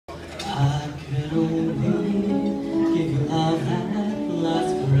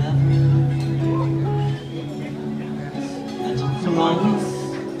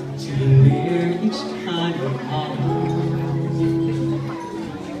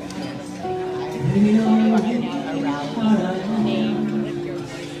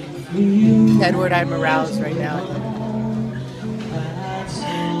Edward, I'm aroused right now.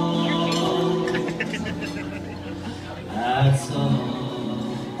 That's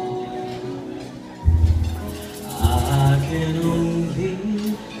all. I can only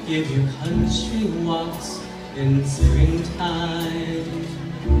give you country walks in springtime,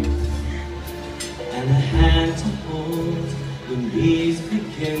 and a hand to hold when leaves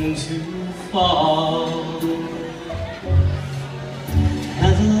begin to fall,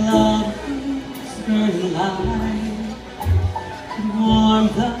 and a love whose burning light could warm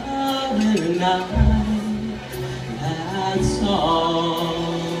the winter night. That's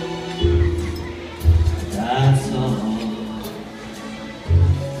all. That's all.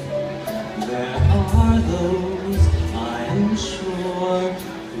 There are those, I am sure,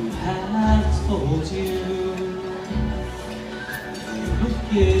 who have told you they would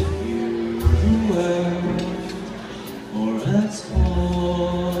give you the world for a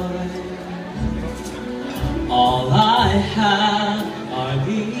toy. All I have are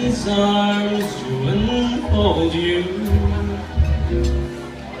these arms to enfold you,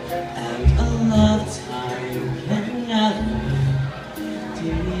 and a lifetime can never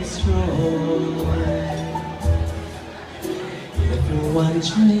destroy. If you're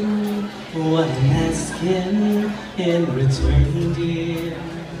wondering what I'm asking in return, dear,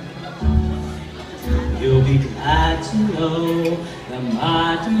 you'll be glad to know that my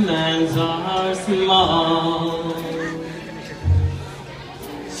demands are small.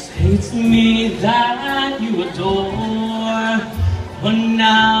 Say to me that you adore, for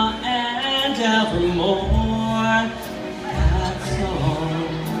now and evermore. That's all.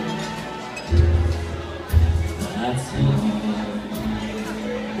 That's all.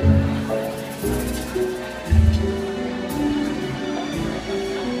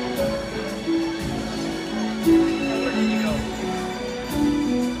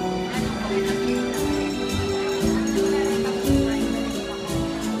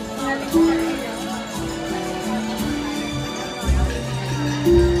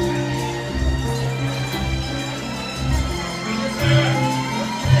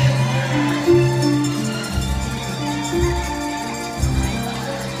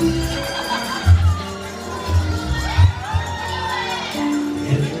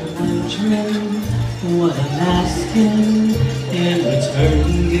 What I'm asking in return,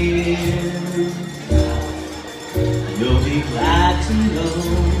 dear, you'll be glad to know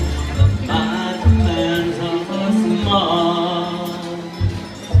that my demands are small.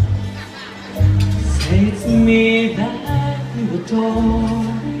 Say to me that you adore,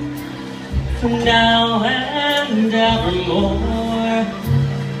 from now and evermore.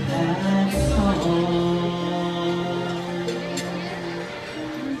 That's all.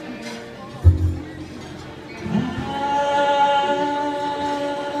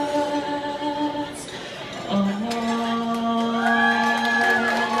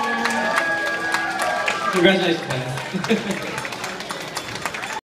 Congratulations, guys.